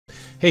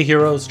Hey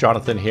heroes,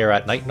 Jonathan here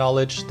at Night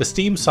Knowledge. The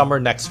Steam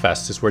Summer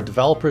Nextfest is where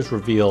developers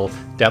reveal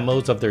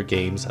demos of their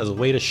games as a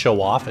way to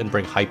show off and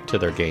bring hype to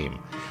their game.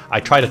 I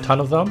tried a ton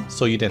of them,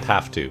 so you didn't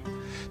have to.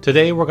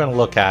 Today we're going to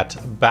look at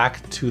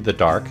Back to the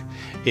Dark.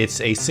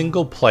 It's a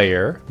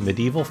single-player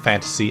medieval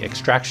fantasy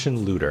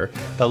extraction looter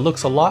that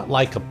looks a lot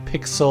like a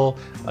pixel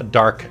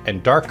Dark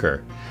and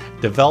Darker.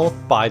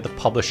 Developed by the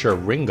publisher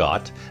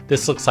Ringot,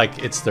 this looks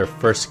like it's their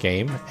first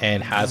game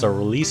and has a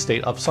release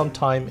date of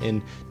sometime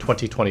in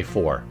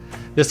 2024.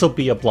 This will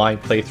be a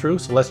blind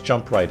playthrough, so let's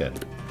jump right in.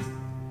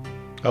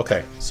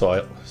 Okay,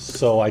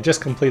 so I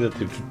just completed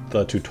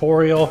the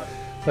tutorial.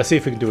 Let's see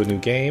if we can do a new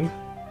game.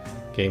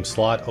 Game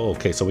slot. Oh,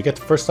 okay, so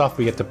first off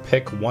we get to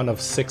pick one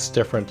of 6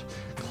 different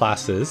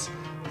classes.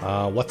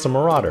 What's a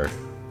Marauder?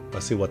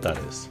 Let's see what that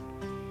is.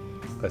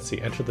 Let's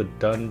see, enter the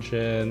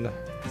dungeon.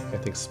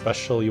 Anything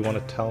special you want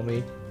to tell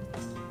me?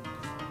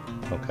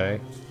 Okay,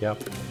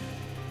 yep.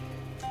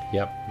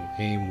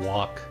 Aim,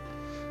 walk.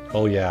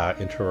 Oh yeah,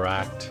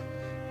 interact.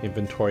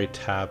 Inventory,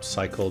 tab,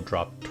 cycle,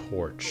 drop,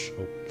 torch.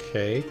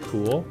 Okay,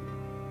 cool.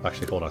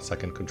 Actually, hold on a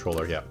second.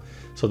 Controller, yeah.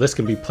 So this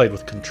can be played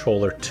with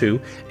controller too.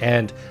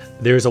 And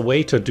there's a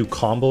way to do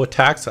combo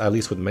attacks, at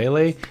least with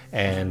melee.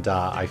 And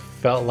I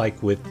felt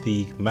like with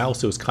the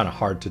mouse, it was kind of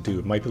hard to do.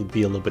 It might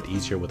be a little bit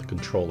easier with a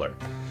controller.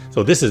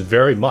 So this is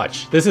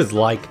this is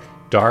like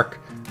Dark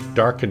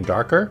and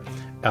Darker,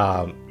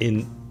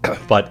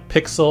 but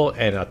pixel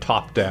and a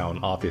top-down,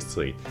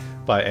 obviously,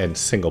 and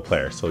single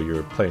player. So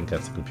you're playing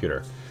against the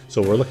computer.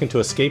 So we're looking to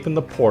escape in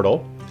the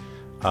portal.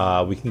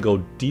 We can go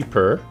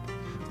deeper.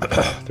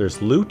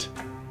 There's loot,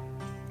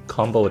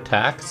 combo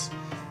attacks,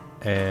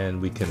 and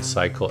we can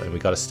cycle, and we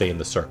got to stay in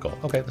the circle.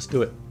 Okay, let's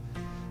do it.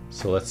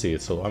 So let's see.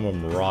 So I'm a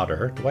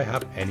Marauder. Do I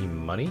have any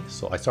money?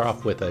 So I start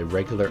off with a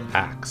regular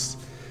axe.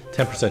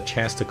 10%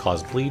 chance to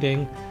cause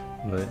bleeding.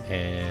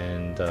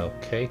 And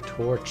okay,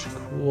 torch,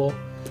 cool.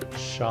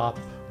 Shop.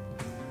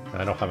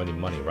 I don't have any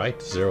money,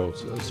 right? Zero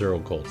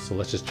gold. So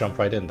let's just jump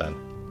right in then.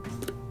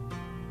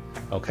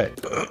 Okay.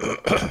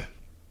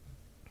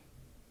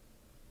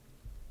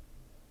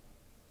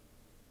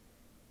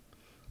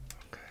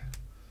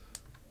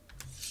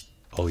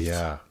 Oh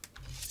yeah.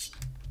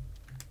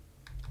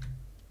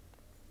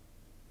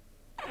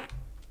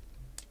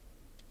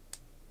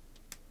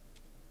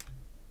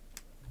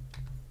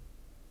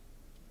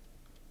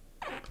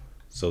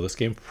 So this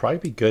game would probably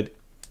be good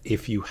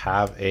if you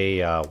have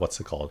a, what's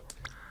it called?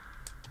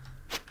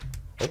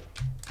 Oh.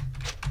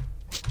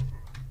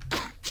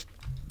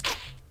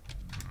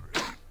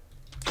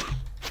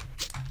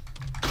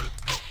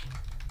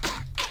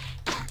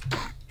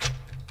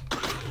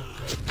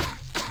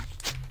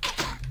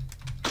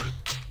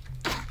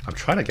 I'm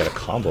trying to get a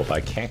combo, but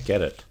I can't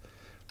get it.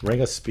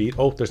 Ring of speed.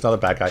 Oh, there's another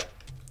bad guy.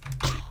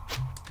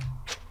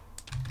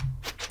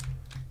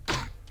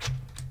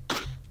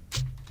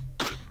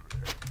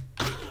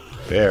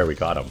 There, we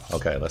got him.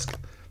 Okay, let's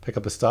pick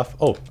up the stuff.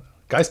 Oh,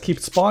 guys keep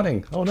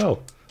spawning. Oh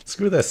no,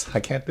 screw this. I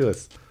can't do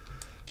this.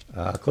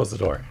 Close the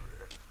door.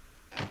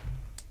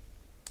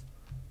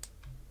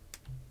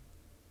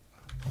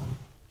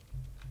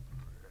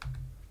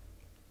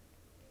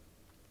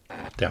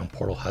 Down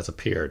portal has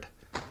appeared.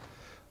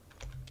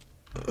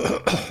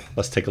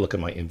 Let's take a look at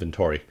my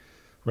inventory.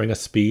 Ring of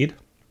speed.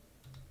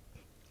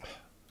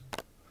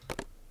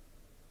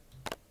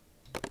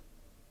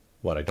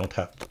 What, I don't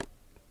have...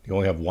 You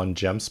only have 1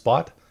 gem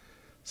spot?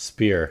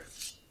 Spear.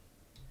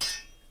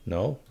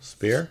 No?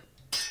 Spear?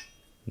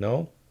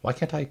 No? Why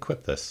can't I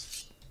equip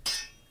this?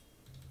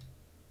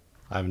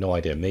 I have no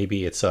idea.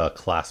 Maybe it's a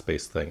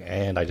class-based thing.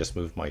 And I just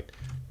moved my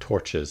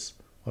torches.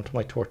 What to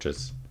my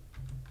torches?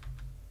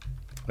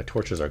 My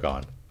torches are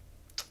gone.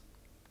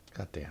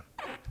 God damn.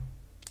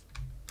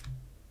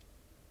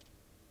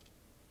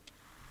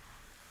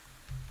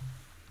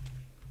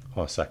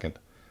 Oh, a second.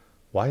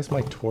 Why is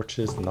my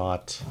torches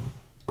not...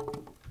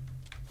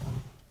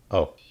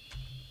 Oh.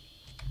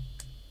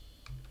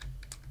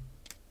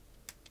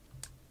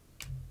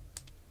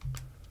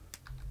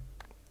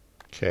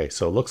 Okay,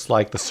 so it looks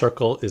like the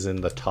circle is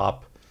in the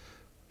top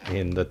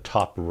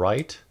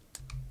right.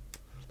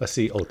 Let's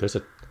see.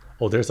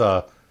 There's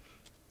a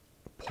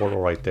portal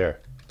right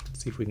there.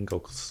 Let's see if we can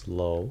go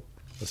slow.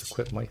 Let's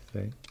equip my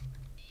thing.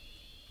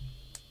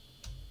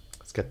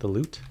 Let's get the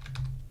loot.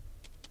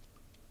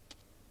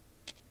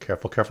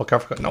 Careful, careful,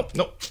 careful. No,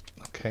 no.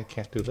 Okay,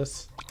 can't do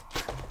this.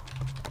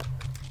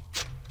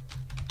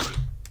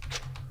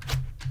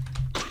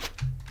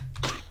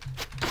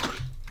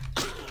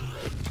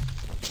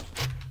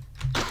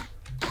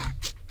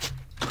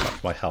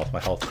 My health.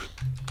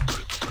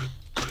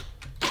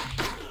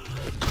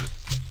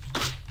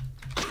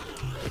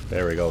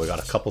 There we go, we got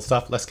a couple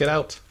stuff. Let's get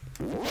out.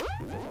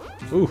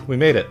 Ooh, we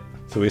made it.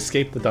 So we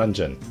escaped the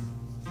dungeon.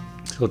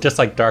 So just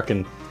like Dark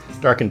and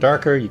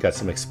Darker, you got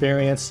some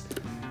experience.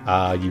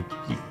 You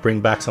bring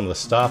back some of the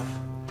stuff.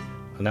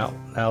 Now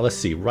let's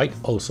see.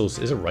 So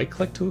is it right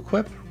click to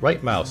equip?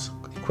 Right mouse.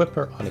 Equip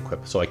or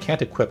unequip. So I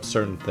can't equip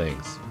certain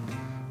things.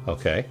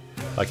 Okay.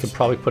 I could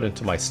probably put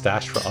into my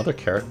stash for other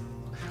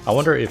I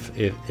wonder if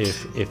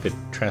it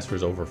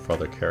transfers over for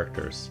other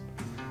characters.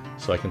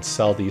 So I can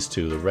sell these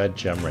two, the red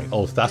gem ring.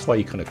 Oh, that's why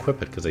you can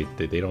equip it, because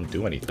they don't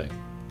do anything.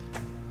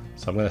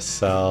 So I'm going to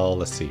sell,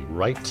 let's see,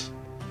 right.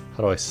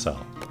 How do I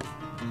sell?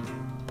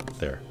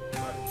 There.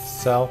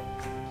 Sell.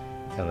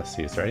 And let's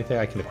see, is there anything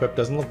I can equip?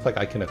 Doesn't look like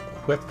I can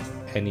equip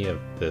any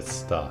of this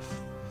stuff.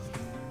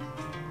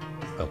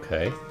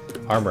 Okay.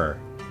 Armor.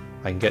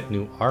 I can get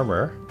new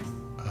armor.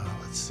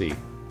 Let's see.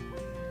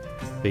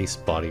 Base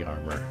body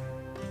armor.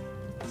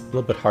 A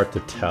little bit hard to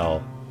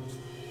tell.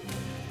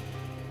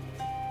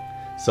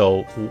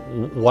 So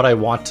what I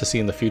want to see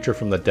in the future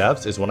from the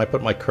devs is when I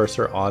put my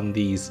cursor on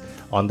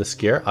this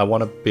gear, I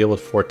want to be able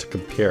for it to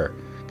compare,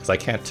 because I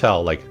can't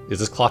tell, like, is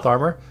this cloth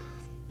armor?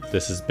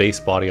 This is base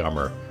body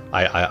armor.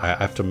 I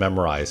have to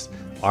memorize.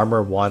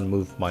 Armor 1,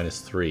 move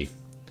 -3.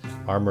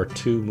 Armor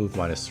 2, move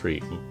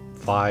 -3.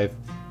 5,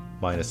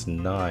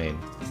 -9.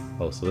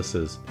 Oh, so this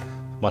is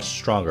much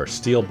stronger.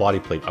 Steel body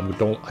plate.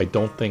 I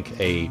don't think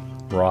a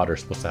Marauder is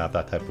supposed to have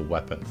that type of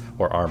weapon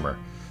or armor.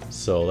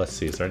 So let's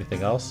see, is there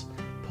anything else?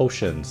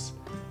 Potions,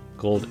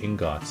 gold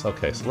ingots.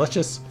 Okay, so let's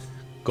just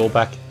go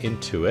back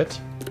into it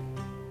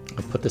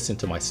and put this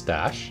into my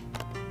stash.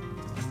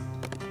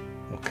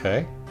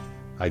 Okay,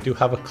 I do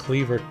have a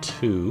cleaver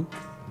too.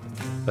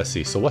 Let's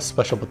see, so what's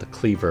special about the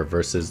cleaver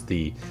versus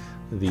the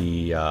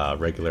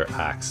regular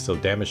axe? So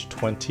damage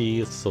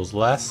 20, so it's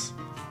less.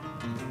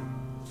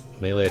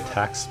 Melee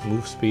attacks,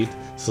 move speed.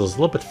 So it's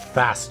a little bit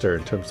faster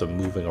in terms of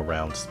moving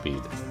around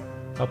speed.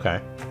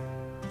 Okay.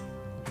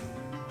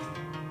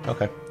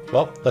 Okay.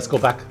 Well, let's go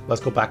back.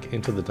 Let's go back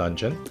into the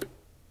dungeon.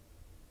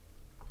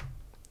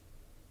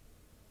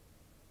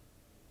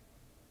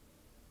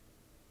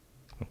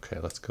 Okay,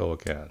 let's go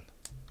again.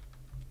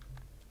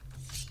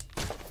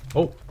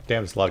 Oh,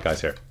 damn, there's a lot of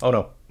guys here. Oh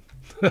no.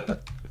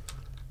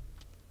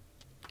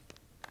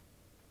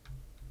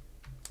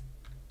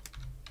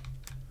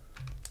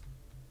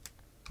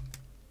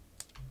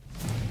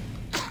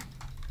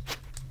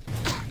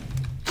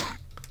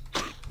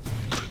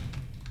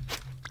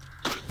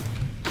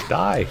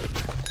 Die!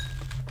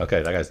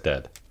 Okay, that guy's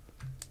dead.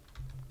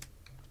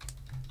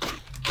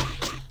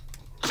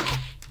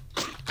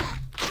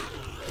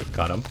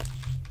 Got him.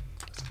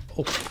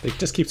 Oh, they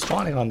just keep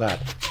spawning on that.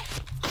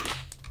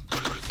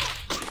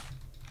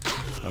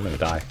 I'm gonna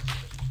die.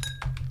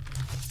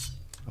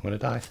 I'm gonna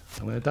die.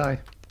 I'm gonna die.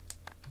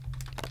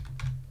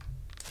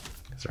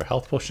 Is there a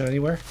health potion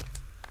anywhere?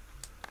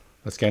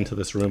 Let's get into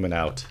this room and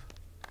out.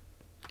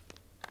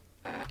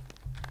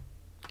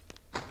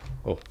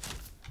 Oh,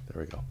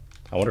 there we go.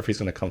 I wonder if he's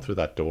gonna come through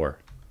that door.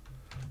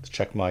 Let's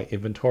check my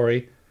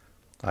inventory.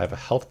 I have a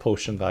health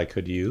potion that I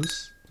could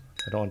use.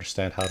 I don't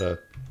understand how to...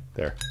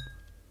 There.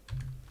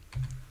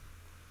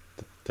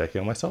 Did I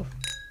heal myself?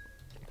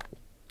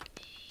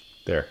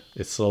 There.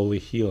 It's slowly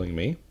healing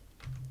me.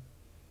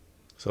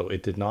 So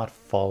it did not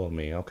follow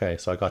me. Okay,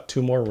 so I got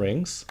 2 more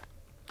rings.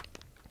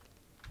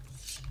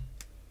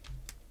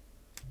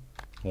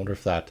 I wonder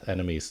if that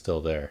enemy is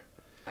still there.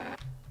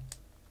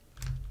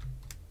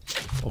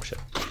 Oh shit.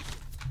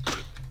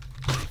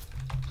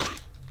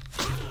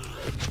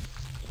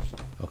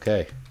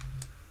 Okay.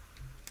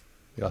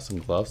 We got some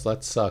gloves.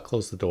 Let's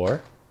close the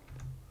door.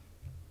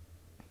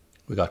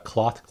 We got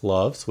cloth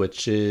gloves,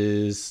 which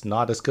is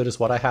not as good as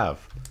what I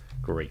have.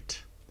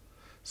 Great.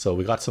 So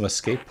we got some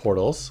escape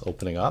portals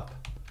opening up.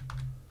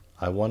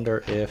 I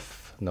wonder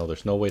if... No,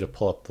 there's no way to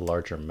pull up the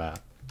larger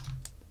map.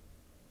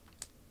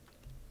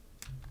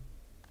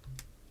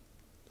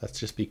 Let's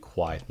just be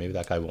quiet. Maybe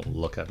that guy won't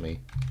look at me.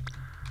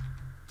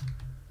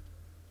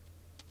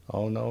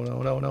 Oh, no,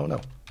 no, no, no,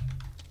 no.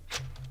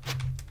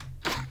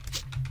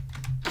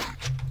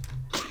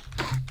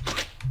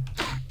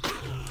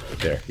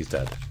 There, he's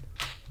dead.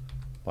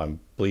 I'm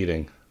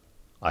bleeding.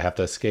 I have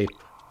to escape.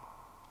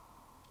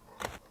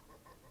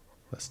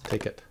 Let's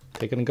take it.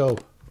 Take it and go.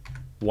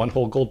 1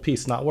 whole gold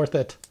piece, not worth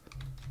it.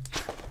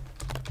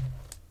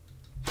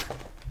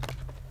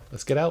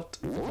 Let's get out.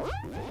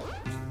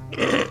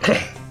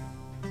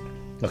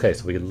 Okay,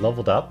 so we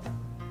leveled up.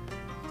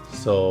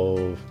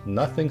 So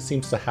nothing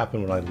seems to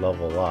happen when I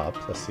level up.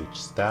 Let's see,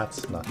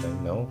 stats,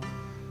 nothing, no.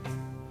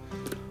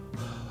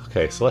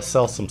 Okay, so let's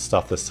sell some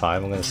stuff this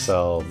time. I'm going to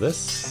sell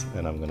this,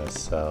 and I'm going to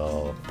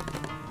sell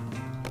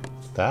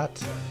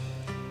that.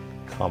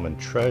 Common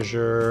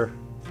treasure,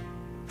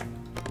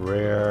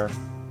 rare,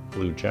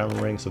 blue gem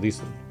ring. So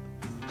these,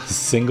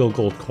 single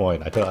gold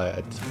coin. I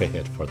pay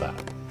it for that.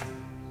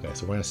 Okay,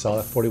 so we're going to sell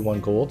at 41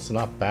 gold, so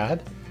not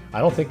bad. I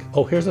don't think...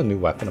 Oh, here's a new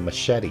weapon, a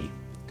machete.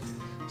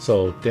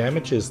 So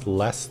damage is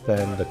less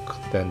than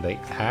the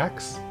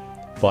axe,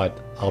 but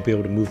I'll be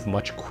able to move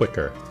much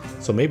quicker.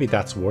 So maybe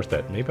that's worth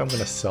it. Maybe I'm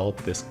going to sell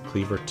this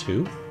cleaver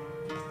too.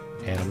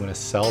 And I'm going to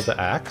sell the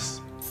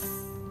axe.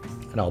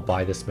 And I'll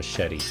buy this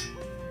machete.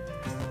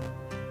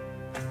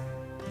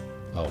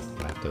 Oh,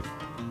 I have to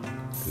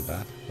do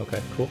that.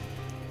 Okay, cool.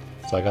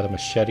 So I got a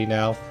machete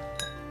now.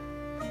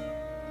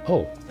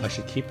 Oh, I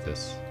should keep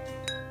this.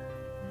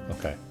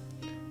 Okay.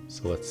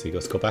 So let's see.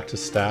 Let's go back to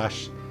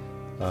stash.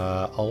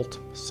 Alt,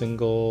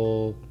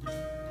 single...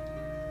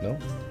 No?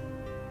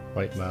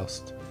 Right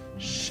mouse,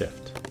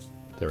 shift.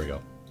 There we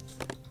go.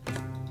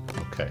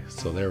 Okay,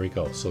 so there we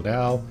go. So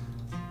now,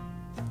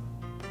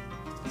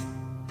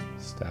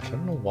 stash. I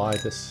don't know why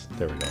this,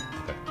 there we go.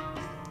 Okay.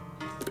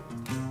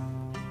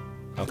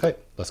 Okay,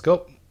 let's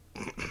go.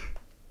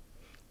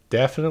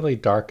 Definitely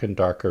dark and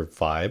darker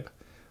vibe.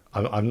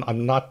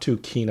 I'm not too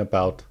keen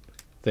about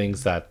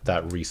things that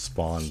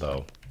respawn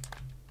though.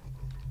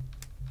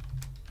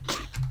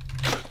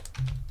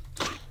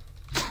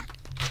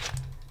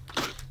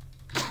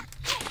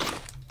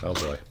 Oh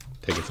boy,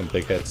 taking some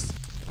big hits.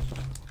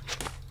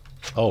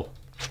 Oh,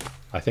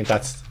 I think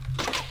that's...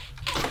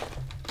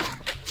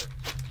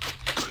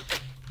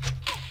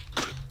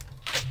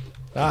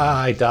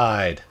 Ah, I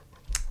died.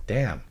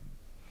 Damn.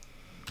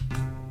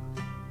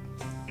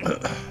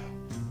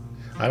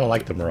 I don't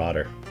like the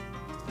Marauder.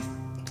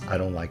 I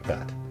don't like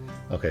that.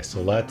 Okay,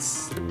 so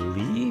let's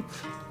leave.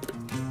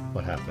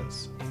 What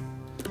happens?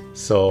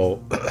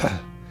 So,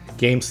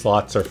 game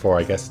slots are for,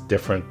 I guess,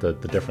 the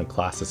different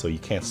classes, so you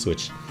can't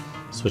switch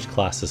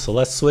classes. So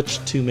let's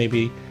switch to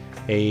maybe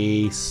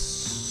a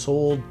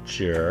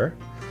soldier.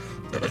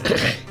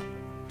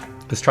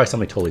 Let's try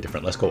something totally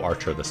different. Let's go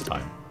archer this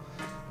time.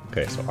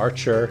 Okay, so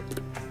archer,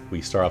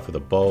 we start off with a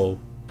bow.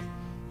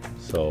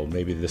 So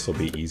maybe this will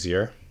be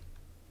easier.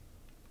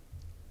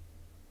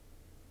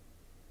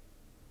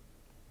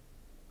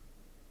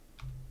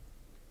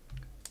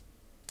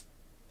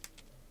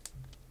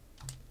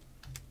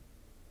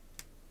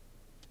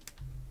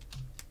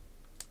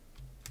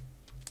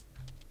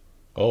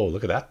 Oh,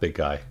 look at that big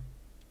guy.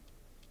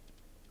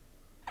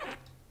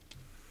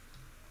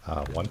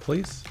 One,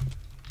 please.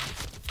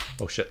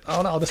 Oh, shit.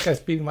 Oh, no, this guy's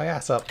beating my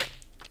ass up.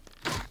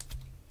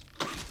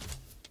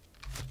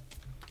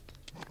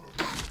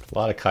 A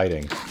lot of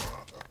kiting.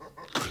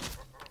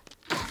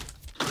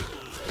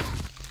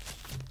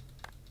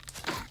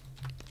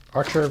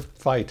 Archer,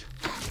 fight.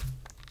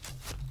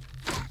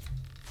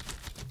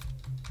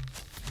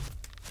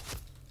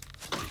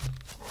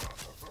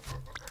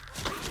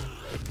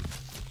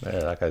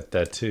 There, that guy's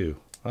dead too.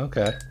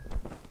 Okay.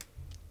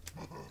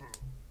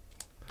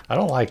 I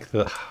don't like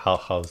the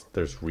how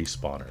there's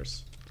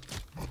respawners.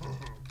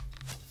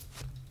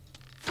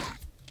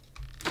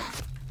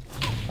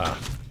 Ah.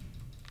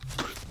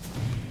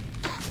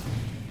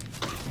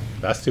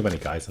 That's too many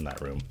guys in that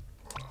room.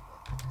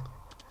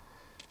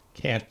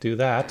 Can't do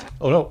that.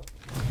 Oh no!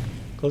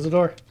 Close the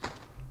door.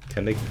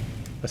 Can they?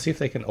 Let's see if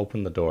they can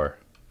open the door.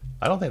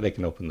 I don't think they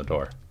can open the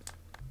door.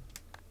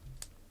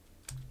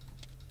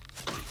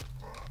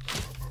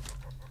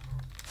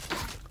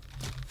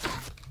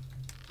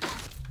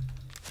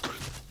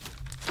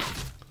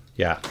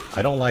 Yeah,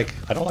 I don't like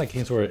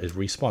games where it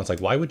respawns. Like,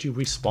 why would you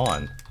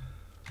respawn?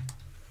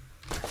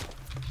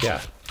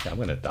 Yeah, I'm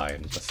gonna die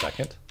in a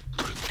second.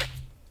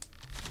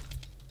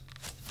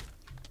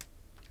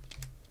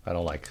 I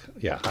don't like.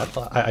 Yeah,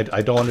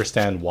 I don't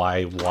understand why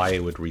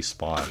it would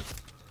respawn.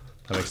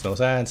 That makes no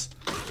sense.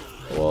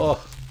 Whoa.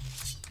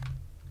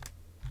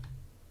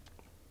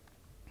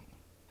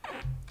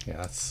 Yeah,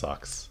 that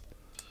sucks.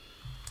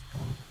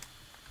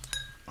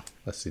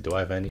 Let's see. Do I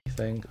have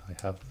anything? I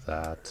have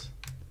that.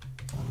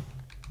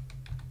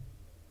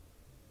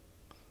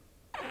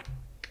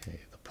 Okay,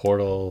 the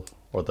portal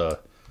or the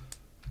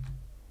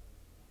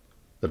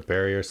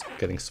barrier's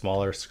getting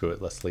smaller. Screw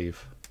it, let's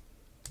leave.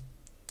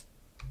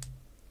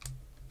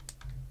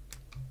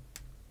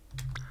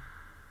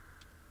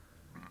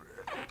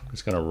 I'm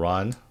just gonna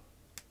run.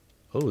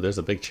 Oh, there's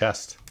a big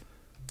chest.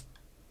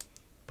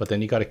 But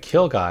then you gotta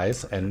kill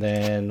guys, and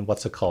then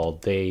what's it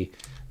called? They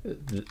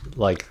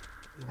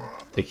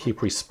keep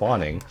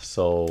respawning,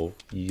 so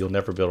you'll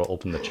never be able to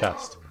open the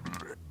chest.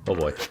 Oh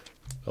boy.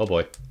 Oh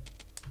boy.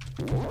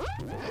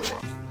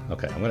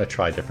 Okay, I'm gonna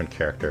try a different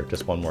character.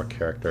 Just one more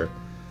character.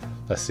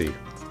 Let's see.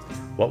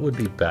 What would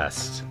be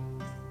best?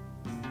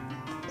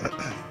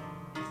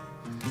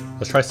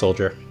 Let's try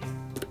soldier.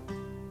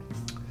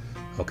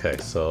 Okay,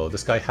 so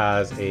this guy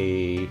has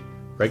a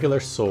regular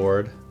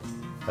sword.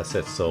 That's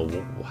it. So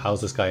how's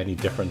this guy any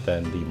different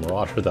than the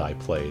Marauder that I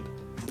played?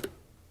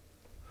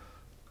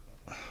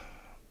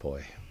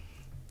 Boy.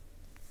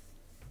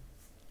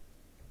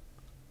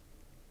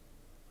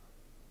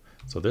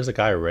 So there's a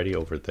guy already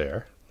over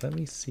there. Let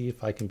me see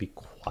if I can be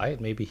quiet.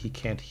 Maybe he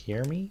can't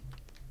hear me.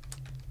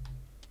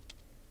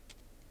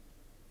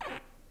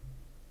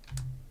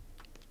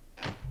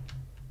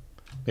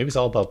 Maybe it's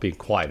all about being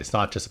quiet. It's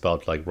not just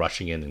about like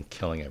rushing in and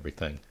killing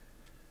everything.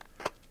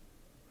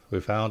 We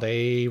found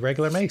a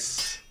regular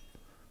mace,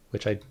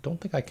 which I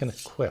don't think I can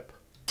equip.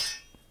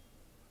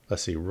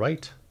 Let's see,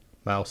 right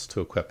mouse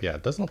to equip. Yeah,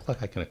 it doesn't look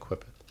like I can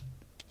equip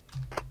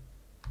it.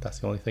 That's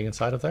the only thing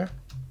inside of there.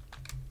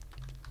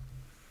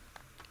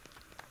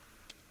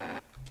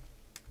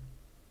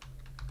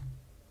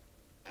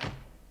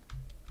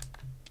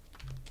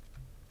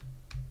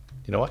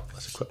 You know what?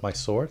 Let's equip my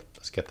sword.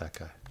 Let's get that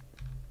guy.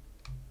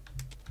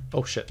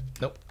 Oh shit,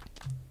 nope.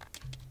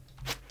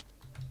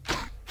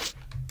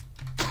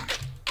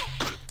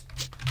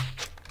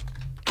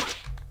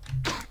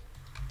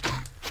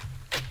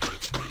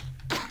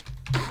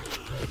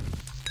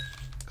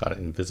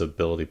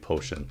 invisibility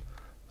potion.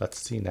 Let's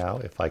see now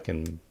if I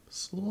can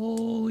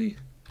slowly...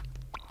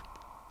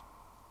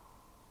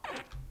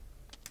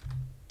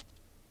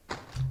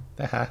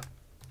 Aha.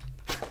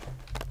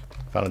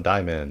 Found a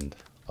diamond.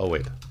 Oh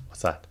wait,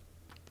 what's that?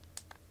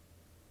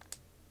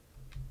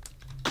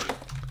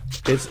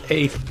 It's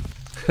a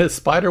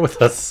spider with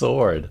a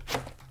sword.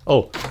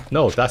 Oh,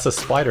 no, that's a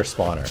spider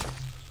spawner.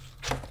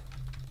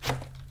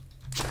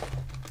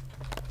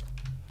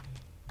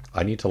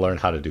 I need to learn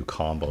how to do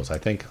combos. I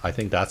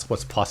think that's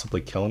what's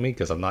possibly killing me,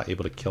 because I'm not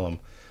able to kill him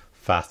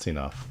fast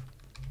enough.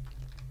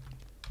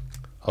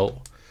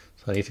 Oh,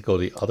 so I need to go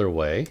the other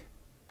way.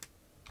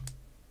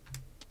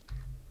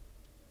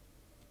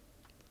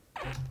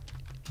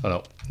 Oh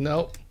no,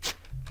 no.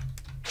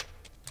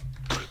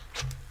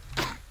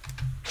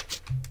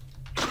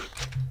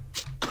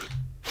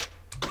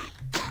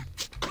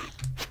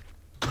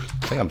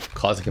 I think I'm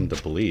causing him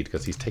to bleed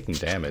because he's taking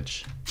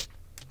damage.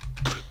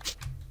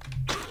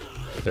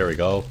 There we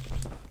go.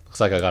 Looks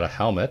like I got a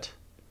helmet,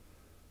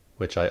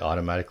 which I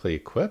automatically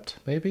equipped,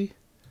 maybe?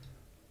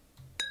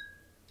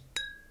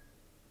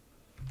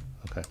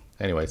 Okay,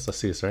 anyways, let's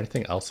see. Is there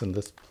anything else in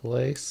this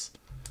place?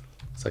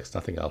 Looks like there's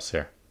nothing else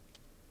here.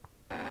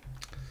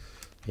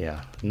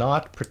 Yeah,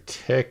 not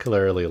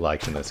particularly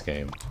liking this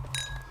game.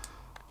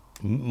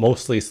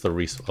 Mostly it's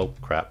the oh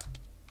crap.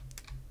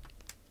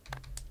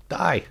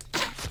 Die!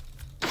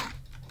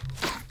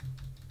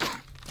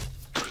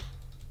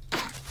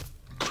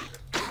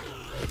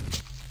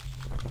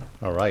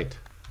 Alright.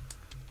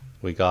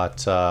 We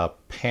got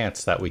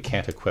pants that we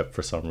can't equip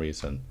for some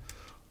reason.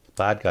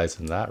 Bad guys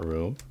in that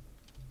room.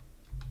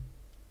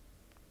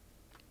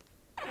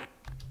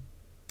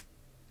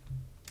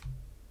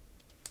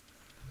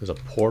 There's a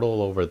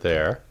portal over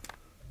there.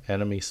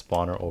 Enemy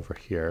spawner over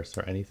here. Is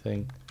there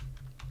anything?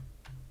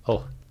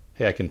 Oh,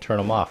 hey, I can turn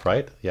them off,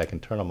 right? Yeah, I can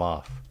turn them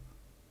off.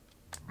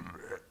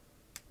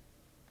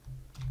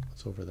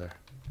 What's over there?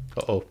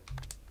 Uh-oh.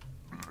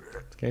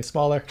 It's getting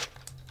smaller.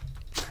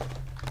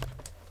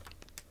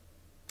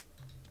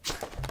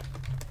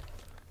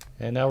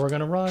 And now we're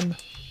gonna run.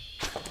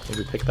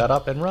 Maybe pick that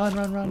up and run,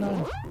 run, run,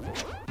 run.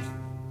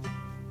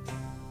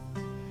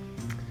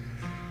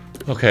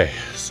 Okay,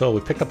 so we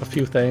picked up a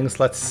few things.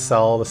 Let's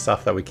sell the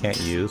stuff that we can't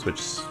use, which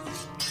is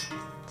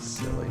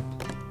silly.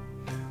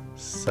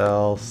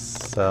 Sell,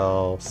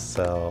 sell,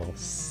 sell,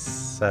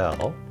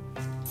 sell.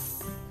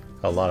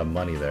 A lot of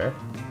money there.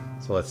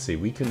 So let's see,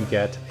 we can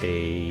get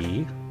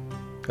a...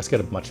 Let's get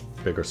a much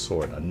bigger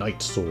sword, a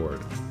knight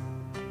sword.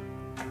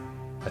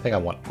 I think I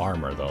want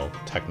armor though,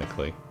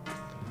 technically.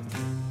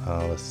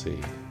 Let's see.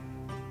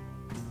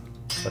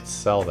 Let's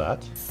sell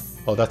that.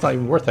 Oh, that's not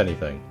even worth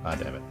anything. Ah,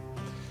 damn it.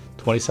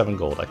 27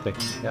 gold, I think.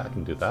 Yeah, I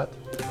can do that.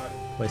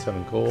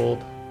 27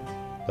 gold.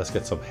 Let's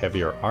get some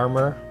heavier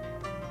armor.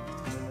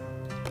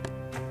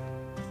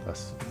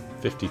 That's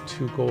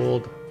 52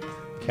 gold.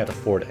 Can't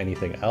afford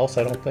anything else,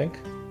 I don't think.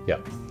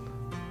 Yep.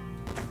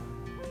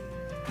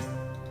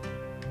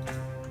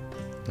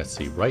 Let's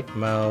see, right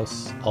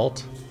mouse,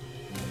 alt.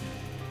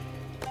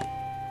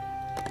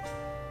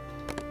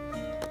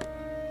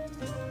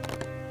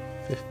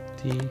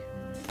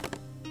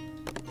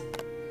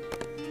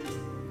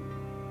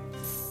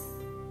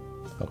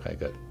 Okay,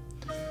 good.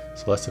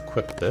 So let's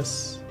equip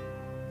this,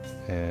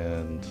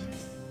 and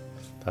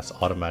that's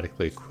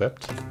automatically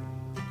equipped.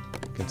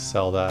 We can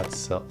sell that,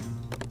 sell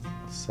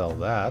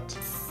that.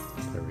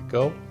 There we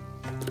go.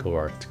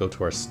 Go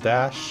to our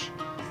stash,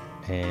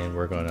 and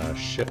we're gonna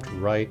shift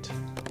right.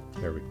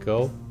 There we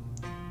go.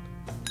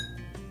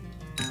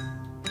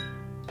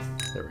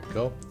 There we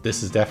go.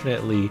 This is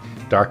definitely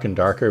dark and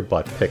darker,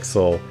 but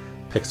pixel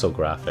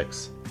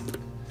graphics.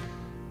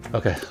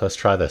 Okay, let's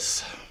try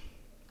this.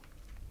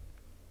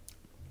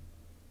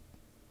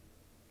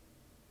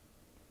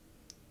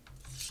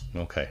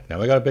 Okay, now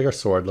we got a bigger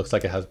sword. Looks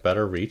like it has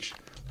better reach.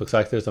 Looks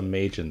like there's a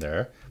mage in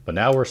there. But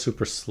now we're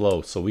super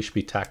slow, so we should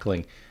be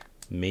tackling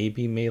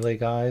maybe melee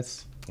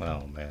guys.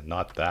 Oh man,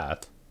 not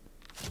that.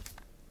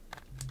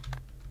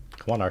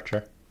 Come on,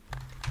 archer.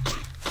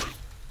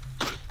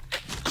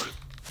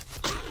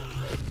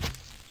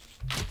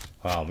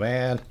 Oh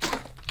man.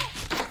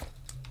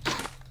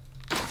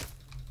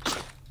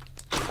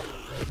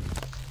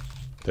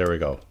 There we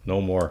go.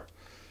 No more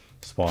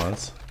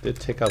spawns. Did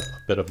take out a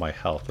bit of my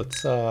health.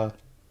 Let's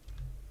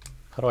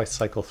how do I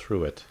cycle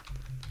through it?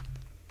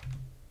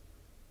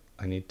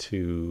 I need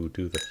to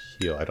do the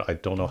heal. I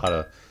don't know how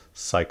to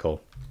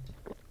cycle.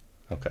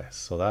 Okay,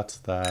 so that's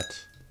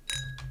that.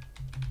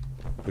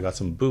 We got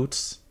some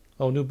boots.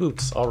 Oh, new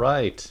boots. All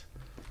right.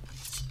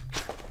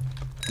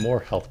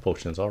 More health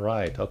potions. All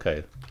right.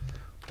 Okay.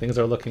 Things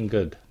are looking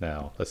good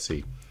now. Let's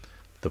see.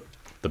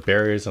 The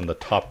barriers on the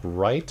top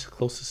right,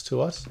 closest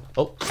to us.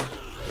 Oh.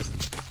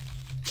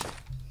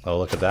 Oh,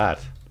 look at that.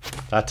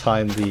 That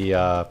time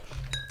the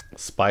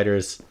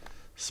spiders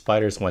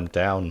went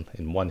down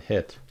in one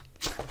hit.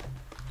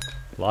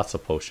 Lots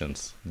of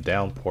potions.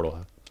 Down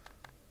portal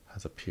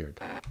has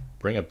appeared.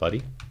 Bring it,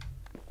 buddy.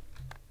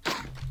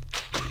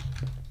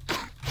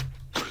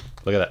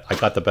 Look at that. I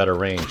got the better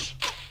range.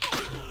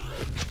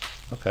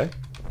 Okay.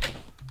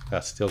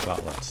 Got steel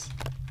gauntlets.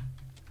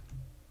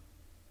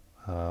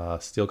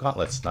 Steel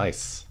gauntlets,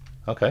 nice.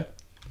 Okay.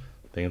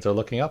 Things are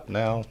looking up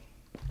now.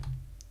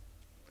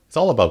 It's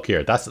all about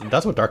gear. That's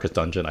what Darkest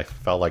Dungeon I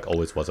felt like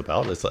always was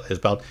about. It's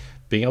about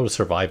being able to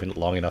survive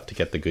long enough to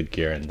get the good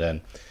gear, and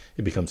then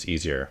it becomes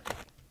easier.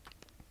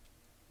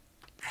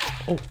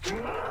 Oh,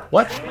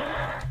 what?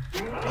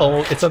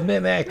 Oh, it's a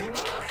mimic.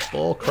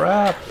 Oh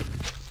crap!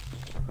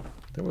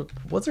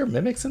 Was there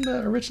mimics in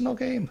the original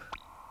game?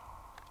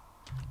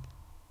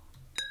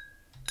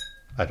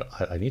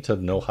 I need to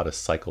know how to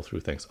cycle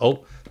through things.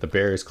 Oh, the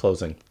barrier is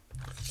closing.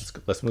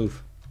 Let's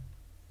move.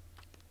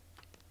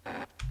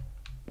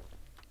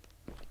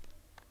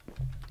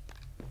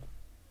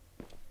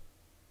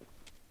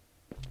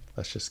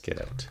 Let's just get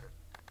out.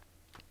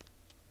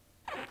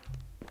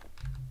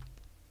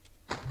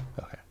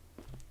 Okay.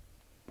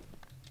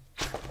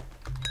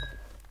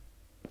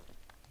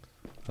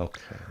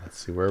 Okay, let's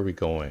see, where are we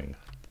going?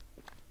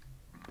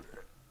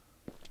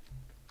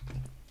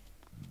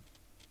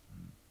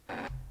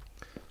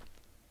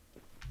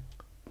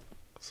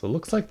 So it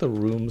looks like the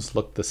rooms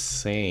look the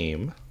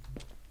same.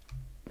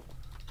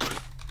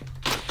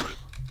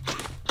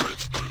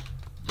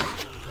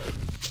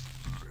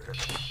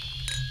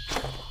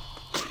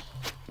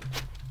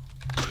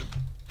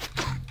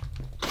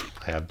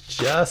 I have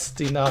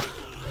just enough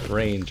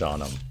range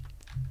on him.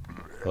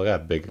 Look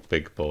at that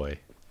big boy.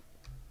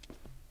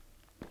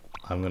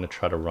 I'm gonna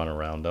try to run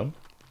around him.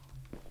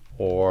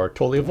 Or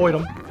totally avoid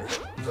him.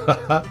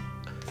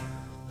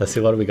 Let's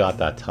see what we got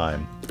that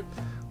time.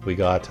 We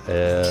got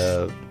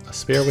a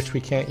spear which we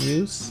can't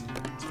use.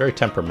 It's very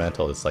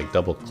temperamental, it's like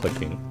double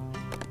clicking.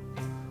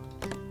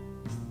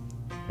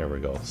 Here we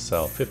go,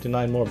 sell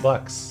 59 more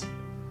bucks.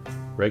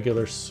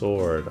 Regular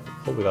sword.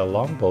 Oh, we got a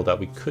longbow that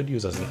we could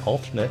use as an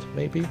alternate,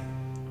 maybe,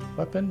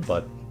 weapon,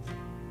 but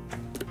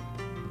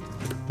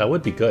that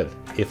would be good.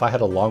 If I had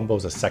a longbow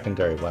as a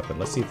secondary weapon.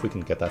 Let's see if we can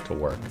get that to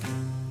work.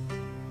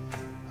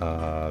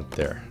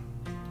 There.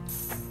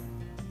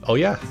 Oh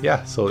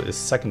yeah, so it's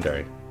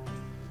secondary.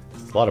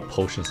 There's a lot of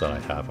potions that I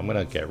have. I'm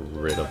gonna get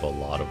rid of a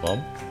lot of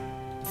them.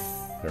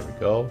 There we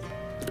go.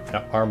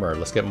 Now armor,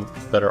 let's get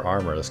better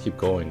armor. Let's keep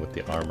going with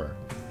the armor.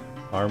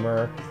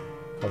 Armor,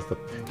 how's the...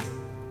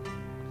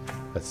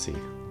 Let's see.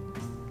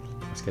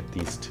 Let's get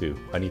these two.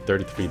 I need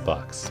 33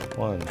 bucks.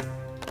 One.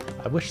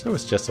 I wish there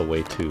was just a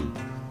way to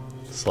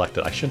select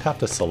it. I shouldn't have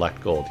to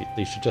select gold.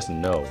 You should just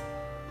know.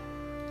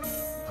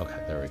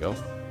 Okay, there we go.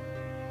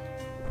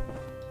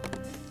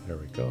 There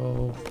we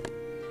go.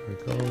 There we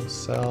go.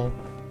 Sell.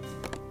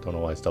 Don't know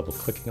why it's double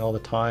clicking all the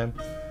time.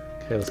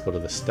 Okay, let's go to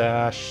the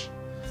stash.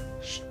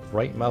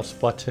 Right mouse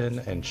button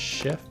and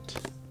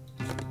shift.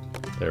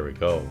 There we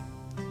go.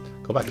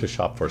 Go back to the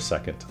shop for a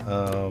second.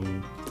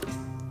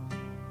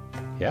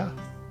 Yeah.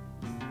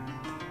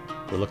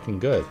 We're looking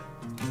good.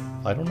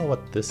 I don't know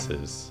what this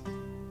is.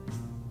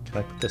 Can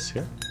I put this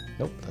here?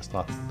 Nope, that's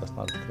not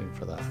a thing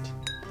for that.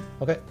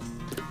 Okay.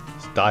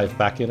 Let's dive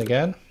back in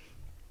again.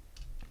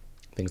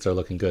 Things are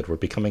looking good. We're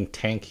becoming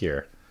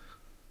tankier.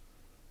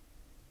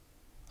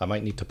 I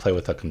might need to play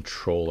with a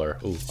controller.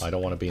 Ooh, I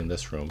don't want to be in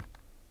this room.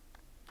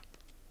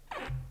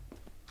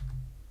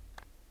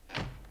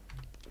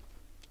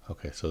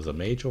 Okay, so there's a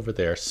mage over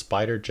there,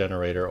 spider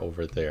generator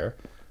over there,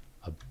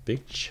 a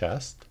big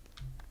chest.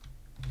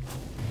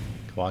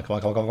 Come on, come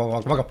on, come on, come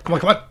on, come on, come on,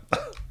 come on,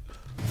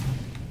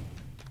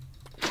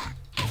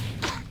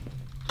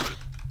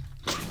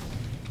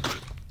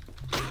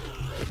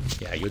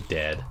 Yeah, you're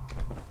dead.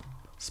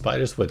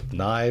 Spiders with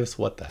knives,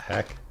 what the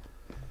heck?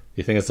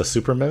 You think it's a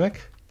super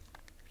mimic?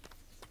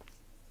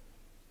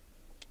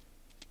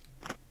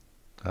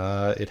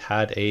 It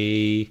had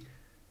a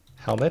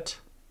helmet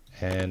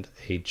and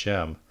a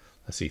gem.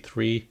 Let's see,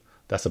 3.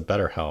 That's a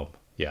better helm.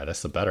 Yeah,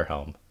 that's the better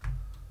helm.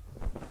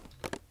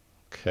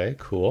 Okay,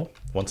 cool.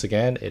 Once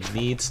again, it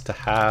needs to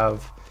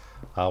have,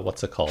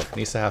 what's it called? It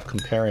needs to have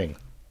comparing.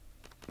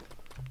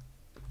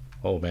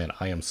 Oh man,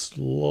 I am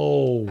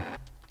slow.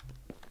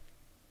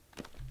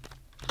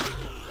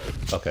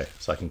 Okay,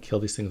 so I can kill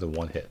these things in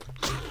one hit.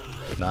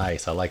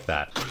 Nice, I like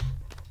that.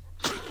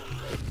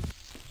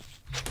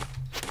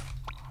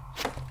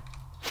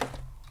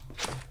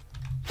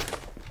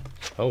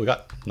 Oh, we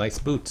got nice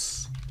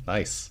boots.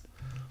 Nice.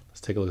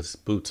 Let's take a look at this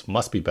boots.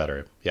 Must be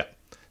better. Yeah,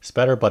 it's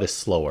better, but it's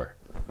slower,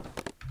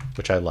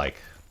 which I like.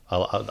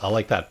 I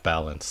like that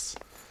balance.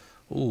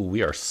 Ooh,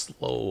 we are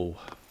slow,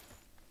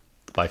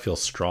 but I feel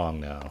strong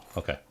now.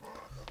 Okay,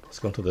 let's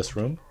go into this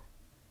room.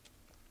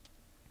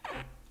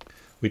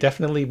 We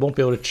definitely won't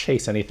be able to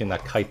chase anything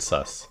that kites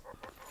us.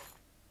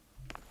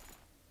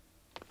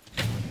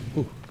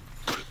 Ooh.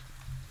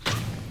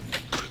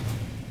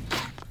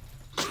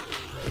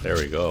 There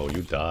we go,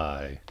 you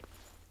die.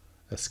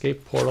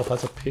 Escape portal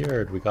has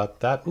appeared. We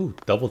got that. Ooh,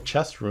 double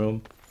chest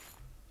room.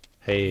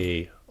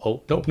 Hey.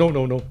 Oh, no, no,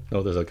 no, no.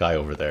 No, there's a guy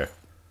over there.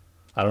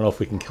 I don't know if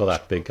we can kill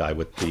that big guy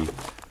with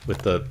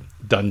the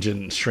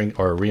dungeon shrink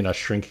or arena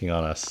shrinking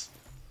on us.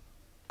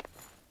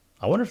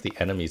 I wonder if the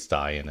enemies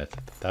die in it.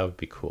 That would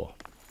be cool.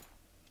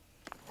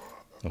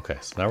 Okay,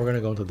 so now we're going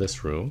to go into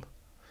this room.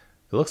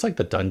 It looks like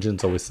the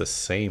dungeon's always the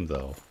same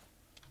though.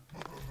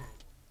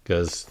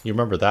 Because you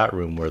remember that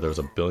room where there was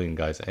a billion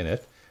guys in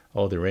it.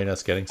 Oh, the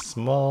arena's getting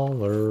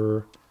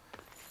smaller.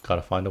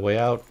 Gotta find a way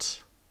out.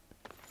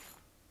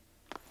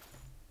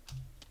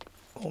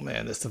 Oh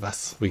man, this is the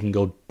best. We can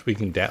go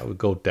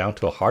down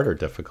to a harder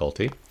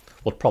difficulty.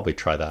 We'll probably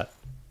try that.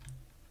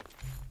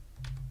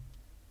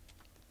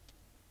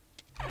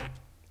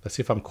 Let's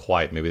see if I'm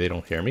quiet. Maybe they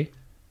don't hear me.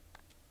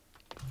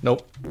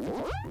 Nope.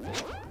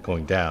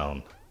 Going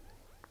down.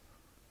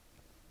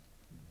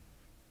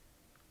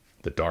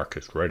 The dark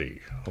is ready.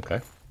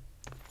 Okay.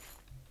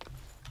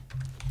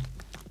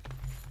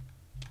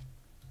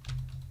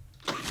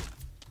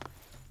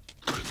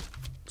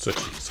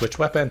 Switch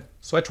weapon.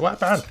 Switch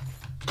weapon.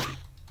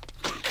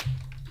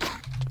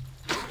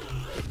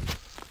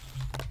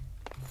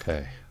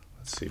 Okay.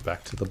 Let's see.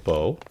 Back to the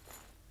bow.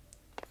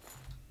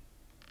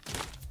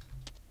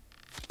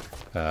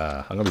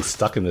 I'm gonna be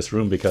stuck in this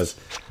room because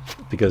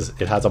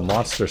it has a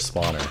monster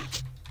spawner.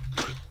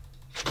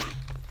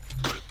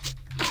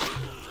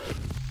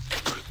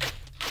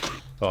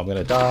 Oh, I'm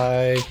gonna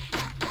die.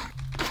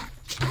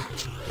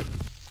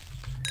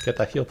 Get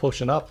that heal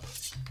potion up.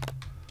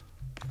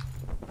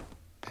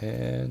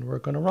 And we're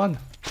gonna run.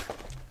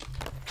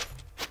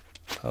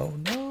 Oh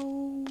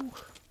no.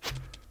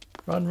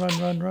 Run, run,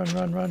 run, run,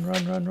 run, run,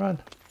 run, run,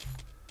 run.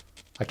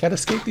 I can't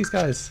escape these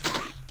guys.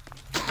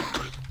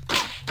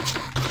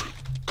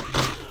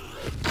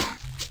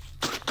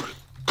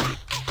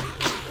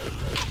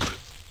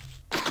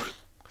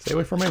 Stay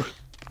away from me.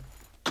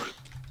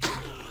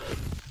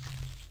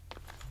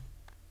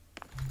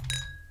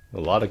 A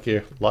lot of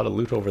gear, a lot of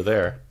loot over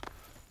there.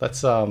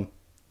 Let's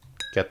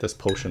get this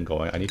potion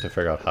going. I need to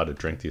figure out how to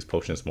drink these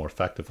potions more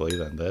effectively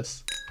than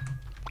this.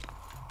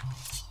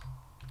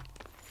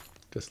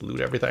 Just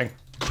loot everything.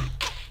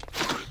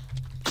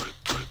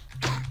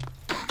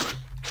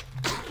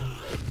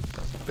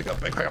 Pick up,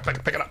 pick up,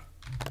 pick it up.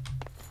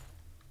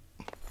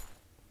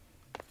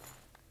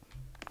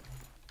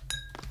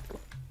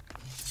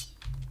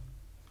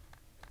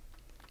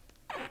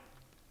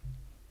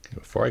 Okay,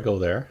 before I go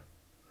there,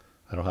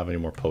 I don't have any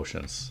more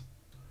potions,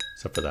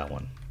 except for that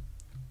one.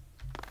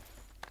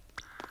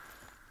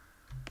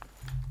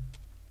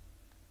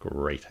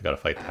 Great, I gotta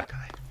fight that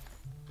guy.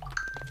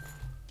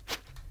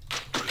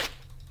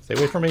 Stay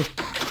away from me.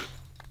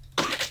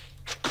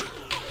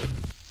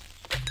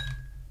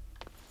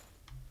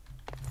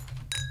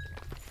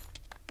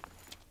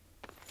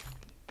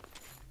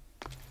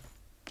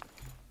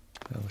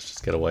 Now let's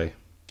just get away.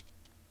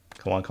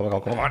 Come on, come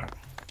on, come on.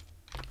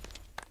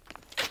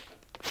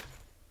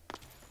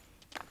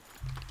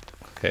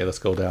 Okay, let's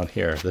go down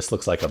here. This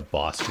looks like a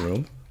boss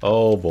room.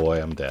 Oh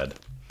boy, I'm dead.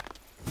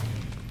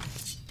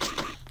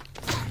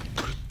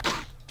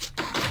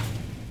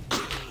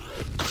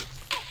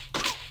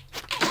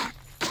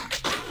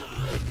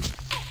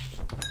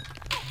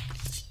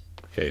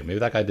 Okay, maybe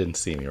that guy didn't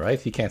see me, right?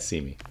 He can't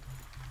see me.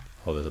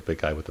 Oh, there's a big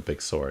guy with a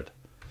big sword.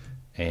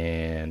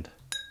 And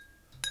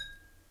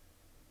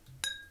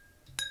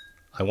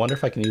I wonder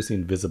if I can use the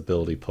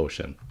invisibility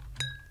potion.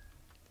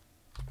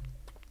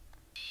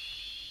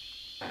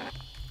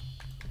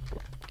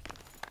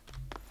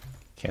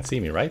 Can't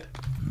see me, right?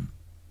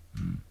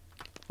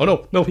 Oh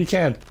no, no, he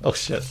can. Oh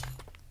shit.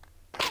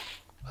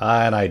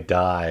 And I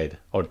died.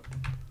 Oh.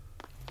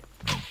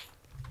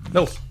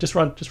 No, just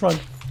run, just run,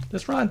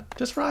 just run,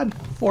 just run.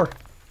 4.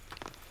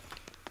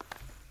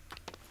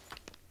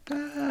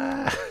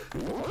 Ah.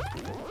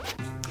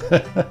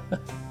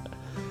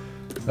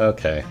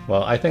 Okay,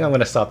 well, I think I'm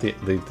gonna stop the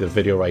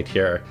video right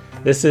here.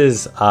 This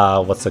is,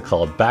 what's it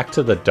called? Back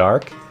to the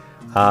Dark.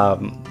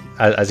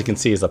 As you can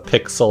see, is a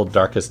pixel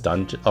darkest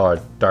dungeon, or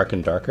dark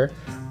and darker.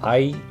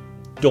 I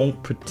don't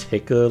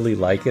particularly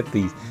like it.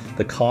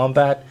 The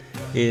combat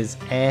is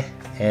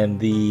and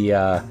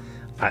the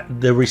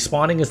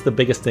respawning is the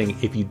biggest thing.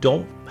 If you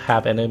don't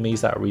have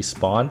enemies that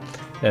respawn,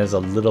 then it's a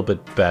little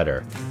bit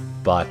better.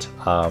 But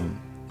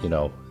you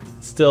know,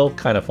 still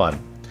kind of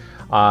fun.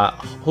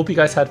 Hope you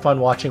guys had fun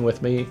watching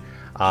with me.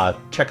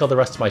 Check out the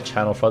rest of my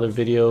channel for other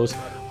videos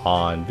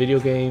on video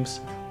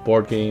games,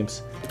 board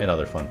games, and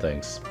other fun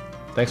things.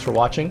 Thanks for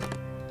watching,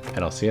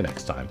 and I'll see you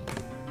next time.